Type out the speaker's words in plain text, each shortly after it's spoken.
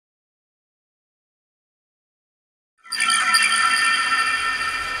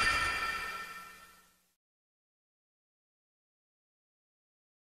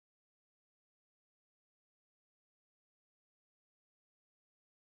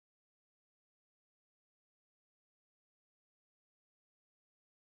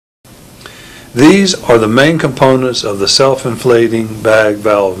These are the main components of the self-inflating bag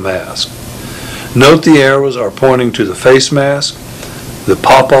valve mask. Note the arrows are pointing to the face mask, the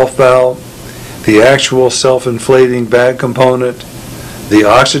pop-off valve, the actual self-inflating bag component, the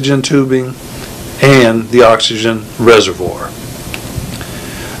oxygen tubing, and the oxygen reservoir.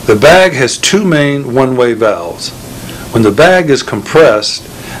 The bag has two main one-way valves. When the bag is compressed,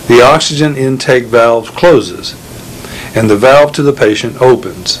 the oxygen intake valve closes and the valve to the patient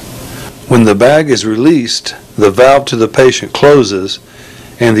opens. When the bag is released, the valve to the patient closes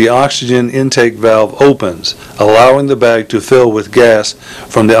and the oxygen intake valve opens, allowing the bag to fill with gas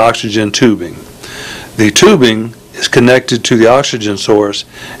from the oxygen tubing. The tubing is connected to the oxygen source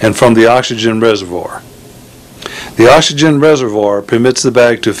and from the oxygen reservoir. The oxygen reservoir permits the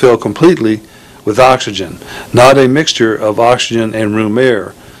bag to fill completely with oxygen, not a mixture of oxygen and room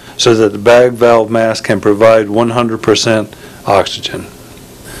air, so that the bag valve mask can provide 100% oxygen.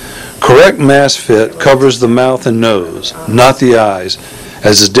 Correct mask fit covers the mouth and nose, not the eyes,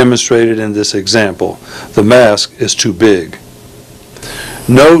 as is demonstrated in this example. The mask is too big.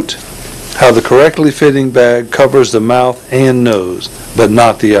 Note how the correctly fitting bag covers the mouth and nose, but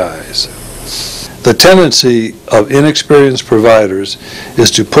not the eyes. The tendency of inexperienced providers is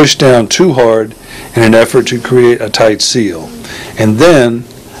to push down too hard in an effort to create a tight seal, and then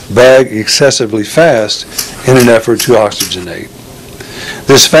bag excessively fast in an effort to oxygenate.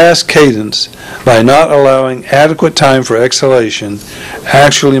 This fast cadence, by not allowing adequate time for exhalation,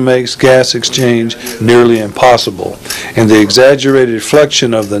 actually makes gas exchange nearly impossible, and the exaggerated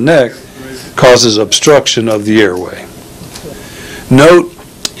flexion of the neck causes obstruction of the airway. Note,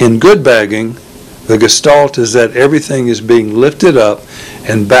 in good bagging, the gestalt is that everything is being lifted up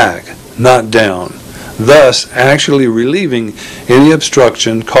and back, not down, thus actually relieving any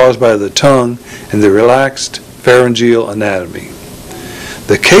obstruction caused by the tongue and the relaxed pharyngeal anatomy.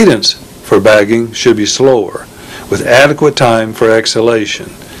 The cadence for bagging should be slower, with adequate time for exhalation.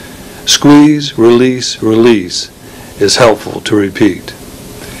 Squeeze, release, release is helpful to repeat.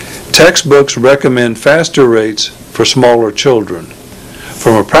 Textbooks recommend faster rates for smaller children.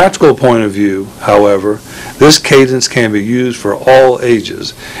 From a practical point of view, however, this cadence can be used for all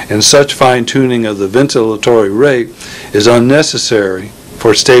ages, and such fine-tuning of the ventilatory rate is unnecessary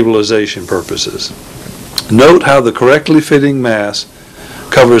for stabilization purposes. Note how the correctly fitting mask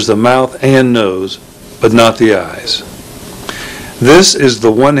covers the mouth and nose, but not the eyes. This is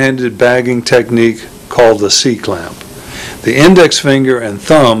the one-handed bagging technique called the C-clamp. The index finger and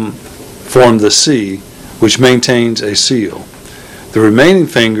thumb form the C, which maintains a seal. The remaining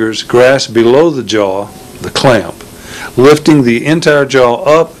fingers grasp below the jaw, the clamp, lifting the entire jaw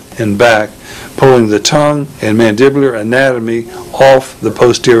up and back, pulling the tongue and mandibular anatomy off the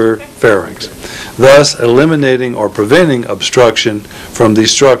posterior pharynx, thus eliminating or preventing obstruction from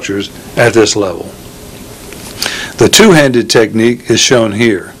these structures at this level. The two-handed technique is shown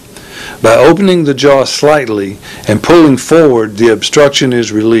here. By opening the jaw slightly and pulling forward, the obstruction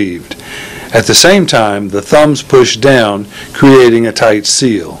is relieved. At the same time, the thumbs push down, creating a tight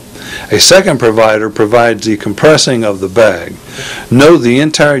seal. A second provider provides the compressing of the bag. Note the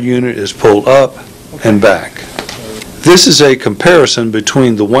entire unit is pulled up and back. This is a comparison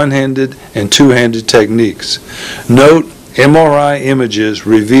between the one-handed and two-handed techniques. Note MRI images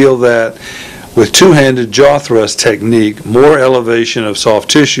reveal that with two-handed jaw thrust technique, more elevation of soft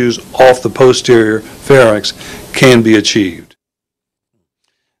tissues off the posterior pharynx can be achieved.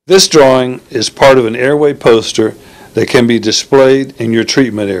 This drawing is part of an airway poster that can be displayed in your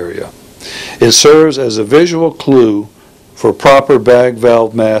treatment area. It serves as a visual clue for proper bag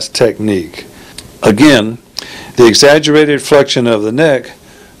valve mask technique. Again, the exaggerated flexion of the neck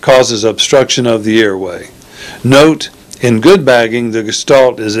causes obstruction of the airway. Note, in good bagging, the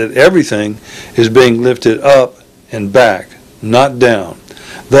gestalt is that everything is being lifted up and back, not down,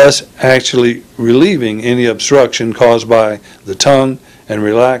 thus actually relieving any obstruction caused by the tongue and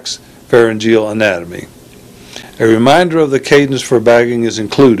relaxed pharyngeal anatomy. A reminder of the cadence for bagging is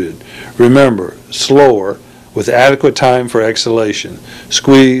included. Remember, slower with adequate time for exhalation.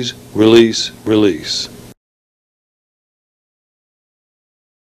 Squeeze, release, release.